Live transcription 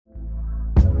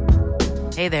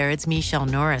Hey there, it's Michelle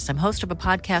Norris. I'm host of a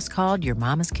podcast called Your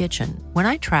Mama's Kitchen. When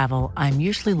I travel, I'm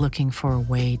usually looking for a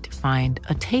way to find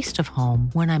a taste of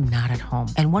home when I'm not at home.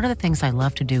 And one of the things I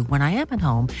love to do when I am at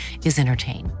home is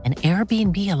entertain. And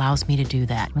Airbnb allows me to do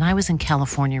that. When I was in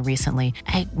California recently,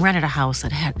 I rented a house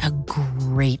that had a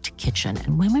great kitchen.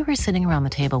 And when we were sitting around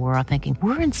the table, we were all thinking,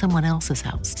 we're in someone else's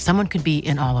house. Someone could be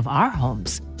in all of our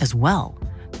homes as well.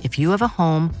 If you have a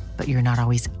home, but you're not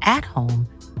always at home,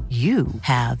 you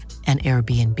have an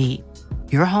Airbnb.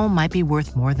 Your home might be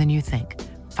worth more than you think.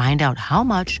 Find out how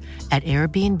much at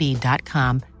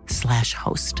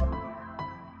airbnb.com/host.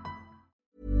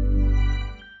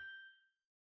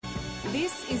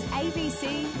 This is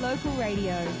ABC Local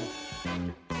Radio.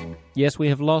 Yes, we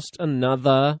have lost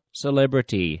another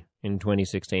celebrity in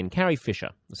 2016. Carrie Fisher,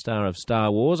 the star of Star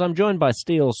Wars. I'm joined by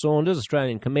Steele Saunders,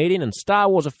 Australian comedian and Star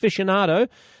Wars aficionado,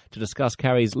 to discuss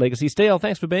Carrie's legacy. Steele,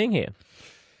 thanks for being here.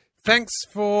 Thanks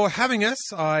for having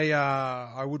us.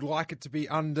 I would like it to be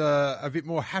under a bit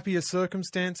more happier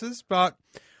circumstances, but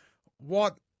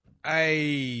what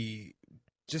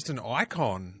just an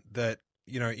icon that,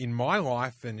 you know, in my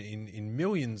life and in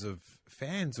millions of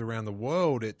fans around the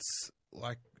world, it's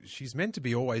like she's meant to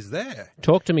be always there.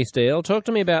 Talk to me, Steele. Talk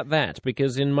to me about that,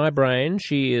 because in my brain,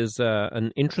 she is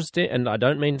an interesting, and I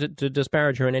don't mean to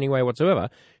disparage her in any way whatsoever,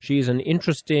 she is an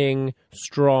interesting,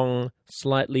 strong,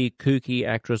 slightly kooky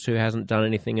actress who hasn't done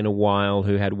anything in a while,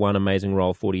 who had one amazing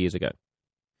role 40 years ago.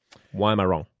 Why am I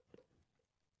wrong?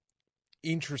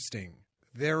 Interesting.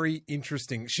 Very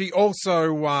interesting. She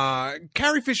also,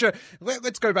 Carrie Fisher,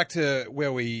 let's go back to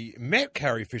where we met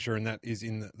Carrie Fisher, and that is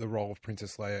in the role of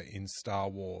Princess Leia in Star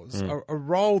Wars. A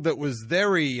role that was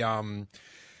very,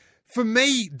 for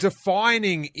me,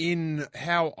 defining in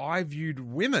how I viewed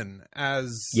women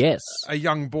as a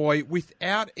young boy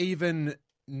without even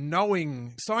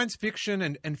knowing science fiction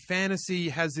and fantasy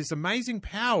has this amazing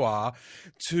power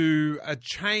to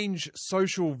change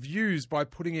social views by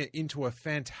putting it into a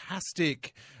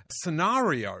fantastic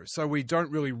scenario, so we don't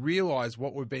really realize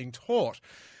what we're being taught.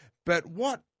 But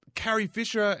what Carrie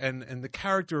Fisher and the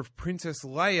character of Princess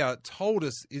Leia told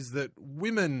us is that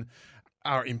women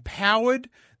are empowered,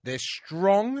 they're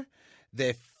strong,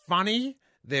 they're funny,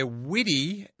 they're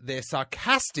witty, they're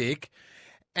sarcastic,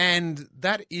 and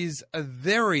that is a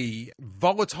very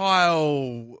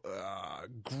volatile,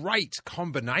 great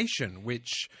combination,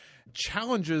 which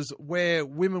challenges where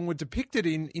women were depicted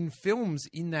in films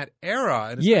in that era,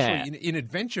 and especially in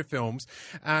adventure films.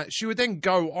 She would then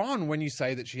go on, when you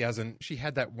say that she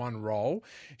had that one role,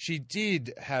 she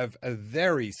did have a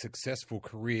very successful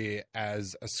career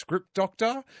as a script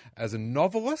doctor, as a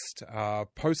novelist,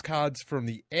 Postcards from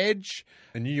the Edge,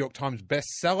 a New York Times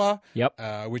bestseller,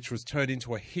 which was turned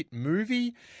into a hit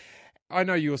movie. I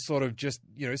know you were sort of just,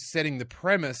 setting the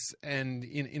premise and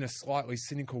in a slightly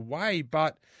cynical way,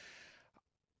 but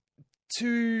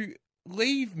to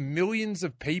leave millions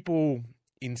of people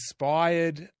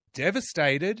inspired,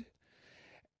 devastated,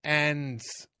 and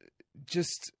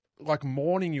just like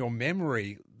mourning your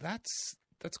memory, that's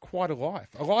quite a life.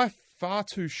 A life far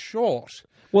too short.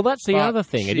 Well, that's the other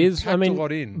thing. It is, a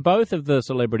lot in. Both of the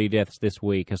celebrity deaths this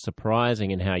week are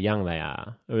surprising in how young they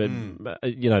are.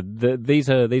 These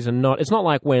are not, it's not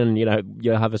like when,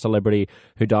 you have a celebrity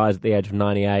who dies at the age of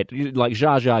 98, like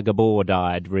Zsa Zsa Gabor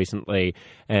died recently,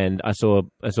 and I saw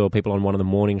people on one of the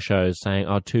morning shows saying,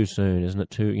 oh, too soon, isn't it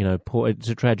too, poor, it's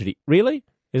a tragedy. Really?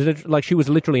 Is it like she was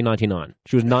literally 99?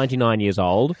 She was 99 years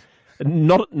old.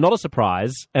 Not a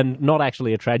surprise, and not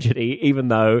actually a tragedy, even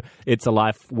though it's a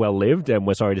life well lived and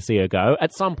we're sorry to see her go.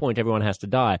 At some point, everyone has to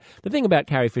die. The thing about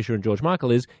Carrie Fisher and George Michael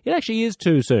is it actually is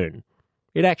too soon.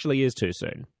 It actually is too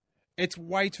soon. It's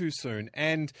way too soon.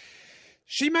 And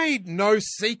she made no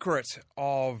secret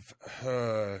of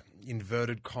her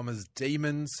inverted commas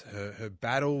demons, her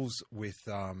battles with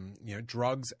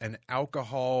drugs and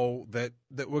alcohol that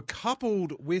were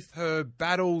coupled with her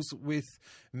battles with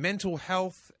mental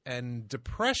health and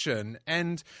depression.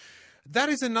 And that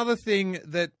is another thing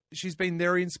that she's been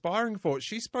very inspiring for.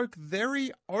 She spoke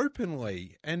very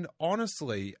openly and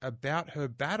honestly about her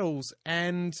battles,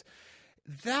 and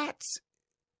that,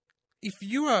 if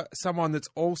you are someone that's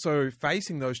also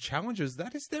facing those challenges,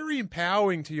 that is very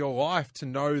empowering to your life to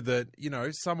know that,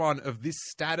 someone of this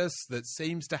status that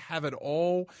seems to have it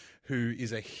all, who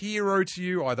is a hero to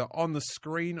you, either on the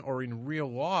screen or in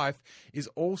real life, is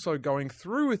also going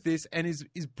through with this and is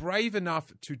brave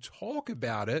enough to talk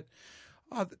about it.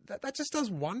 Oh, that just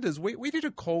does wonders. We did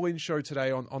a call-in show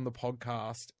today on the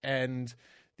podcast, and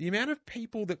the amount of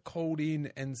people that called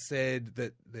in and said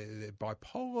that they're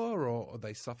bipolar or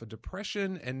they suffer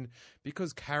depression, and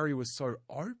because Carrie was so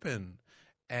open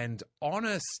and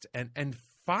honest and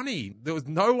funny. There was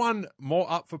no one more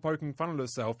up for poking fun at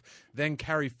herself than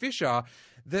Carrie Fisher.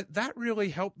 That really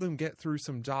helped them get through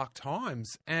some dark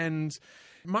times. And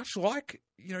much like,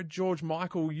 George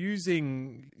Michael,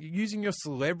 using your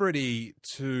celebrity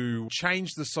to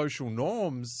change the social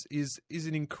norms is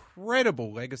an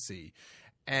incredible legacy.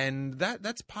 And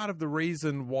that's part of the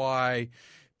reason why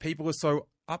people are so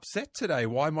upset today,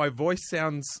 why my voice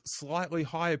sounds slightly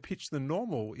higher pitched than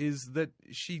normal, is that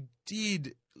she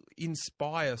did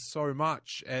inspire so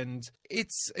much, and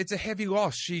it's a heavy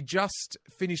loss. She just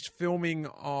finished filming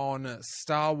on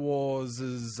Star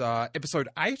Wars' Episode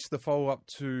 8, the follow-up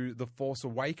to The Force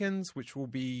Awakens, which will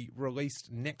be released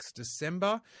next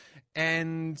December,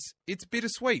 and it's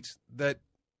bittersweet that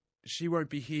she won't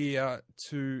be here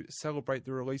to celebrate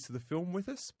the release of the film with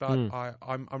us, but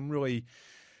I'm really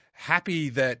happy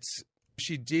that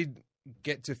she did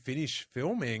get to finish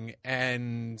filming,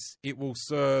 and it will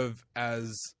serve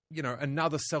as,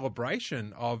 another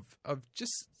celebration of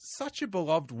just such a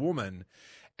beloved woman.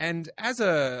 And as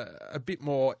a bit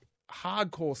more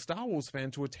hardcore Star Wars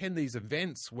fan, to attend these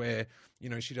events where,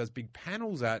 she does big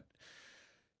panels at,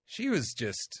 she was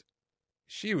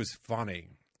funny.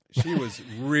 She was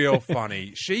real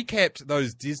funny. She kept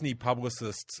those Disney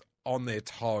publicists on their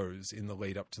toes in the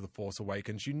lead up to The Force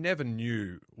Awakens. You never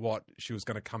knew what she was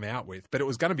going to come out with, but it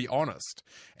was going to be honest,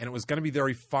 and it was going to be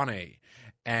very funny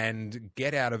and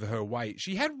get out of her way.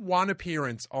 She had one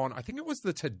appearance on, I think it was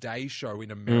the Today Show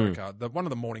in America, one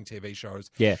of the morning TV shows.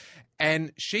 Yeah.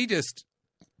 And she just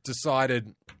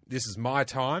decided, this is my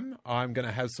time. I'm going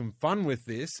to have some fun with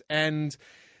this. And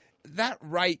that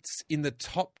rates in the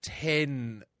top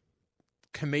 10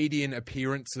 comedian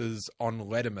appearances on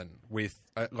Letterman with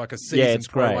like a season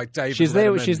pro like David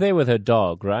Letterman. She's there with her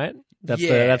dog, right?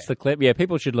 That's the clip. Yeah,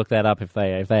 people should look that up if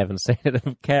they haven't seen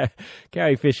it.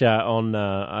 Carrie Fisher on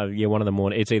one of the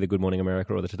morning. It's either Good Morning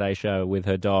America or the Today Show with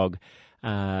her dog.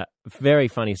 Very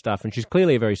funny stuff, and she's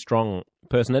clearly a very strong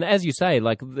person. And as you say,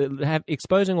 like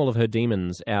exposing all of her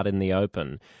demons out in the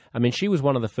open. I mean, she was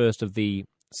one of the first of the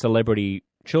celebrity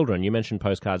children. You mentioned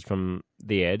Postcards from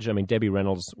the Edge. I mean, Debbie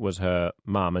Reynolds was her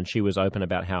mum, and she was open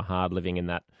about how hard living in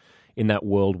that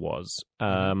world was.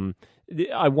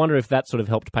 I wonder if that sort of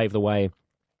helped pave the way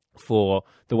for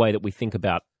the way that we think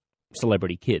about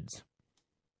celebrity kids.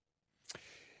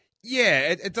 Yeah,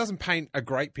 it doesn't paint a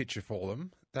great picture for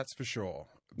them, that's for sure.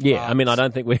 Yeah, I mean, I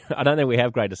don't think we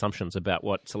have great assumptions about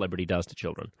what celebrity does to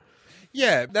children.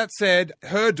 Yeah, that said,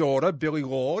 her daughter, Billie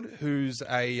Lourd, who's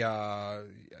a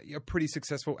pretty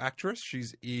successful actress.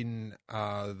 She's in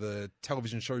the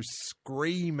television show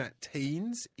Scream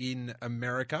Teens in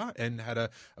America and had a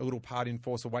little part in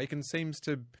Force Awakens. Seems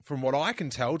to, from what I can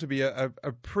tell, to be a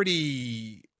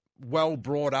pretty well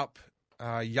brought up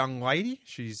young lady.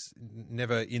 She's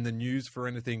never in the news for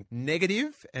anything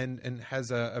negative and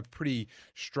has a pretty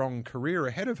strong career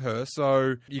ahead of her.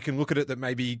 So you can look at it that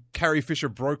maybe Carrie Fisher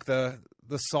broke the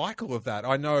cycle of that.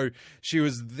 I know she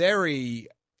was very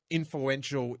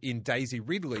influential in Daisy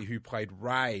Ridley, who played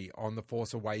Rey on The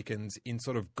Force Awakens, in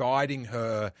sort of guiding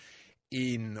her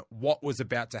in what was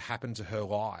about to happen to her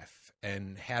life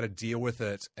and how to deal with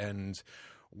it and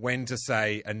when to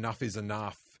say enough is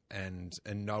enough and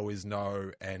no is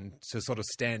no, and to sort of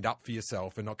stand up for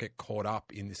yourself and not get caught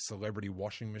up in this celebrity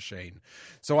washing machine.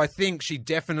 So I think she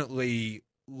definitely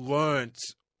learnt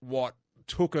what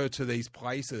took her to these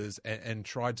places and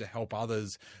tried to help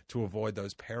others to avoid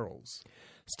those perils.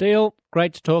 Steele,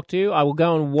 great to talk to you. I will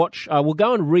go and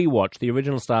rewatch the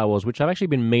original Star Wars, which I've actually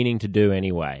been meaning to do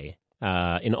anyway,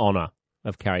 in honour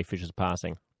of Carrie Fisher's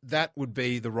passing. That would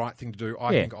be the right thing to do.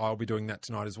 I think I'll be doing that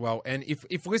tonight as well. And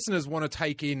if listeners want to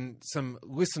take in some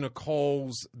listener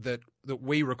calls that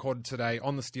we recorded today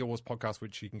on the Steele Wars podcast,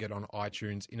 which you can get on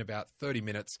iTunes in about 30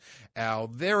 minutes, our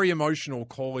very emotional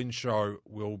call-in show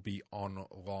will be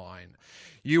online.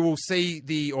 You will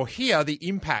see or hear the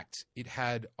impact it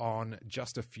had on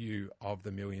just a few of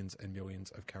the millions and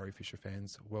millions of Carrie Fisher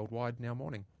fans worldwide now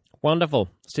morning. Wonderful.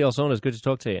 Steele Saunders, good to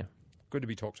talk to you. Good to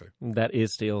be talked to. That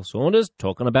is Steele Saunders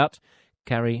talking about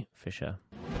Carrie Fisher.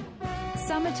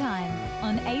 Summertime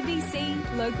on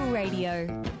ABC Local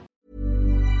Radio.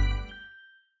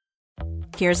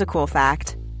 Here's a cool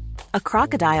fact. A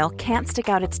crocodile can't stick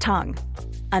out its tongue.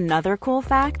 Another cool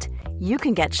fact, you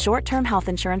can get short-term health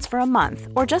insurance for a month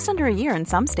or just under a year in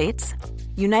some states.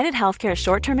 United Healthcare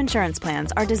short-term insurance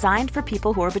plans are designed for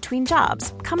people who are between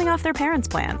jobs, coming off their parents'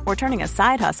 plan, or turning a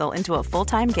side hustle into a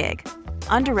full-time gig.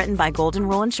 Underwritten by Golden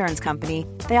Rule Insurance Company,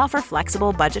 they offer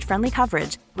flexible, budget-friendly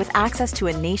coverage with access to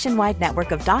a nationwide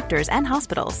network of doctors and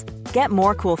hospitals. Get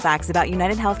more cool facts about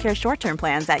United Healthcare short-term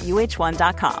plans at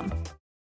uh1.com.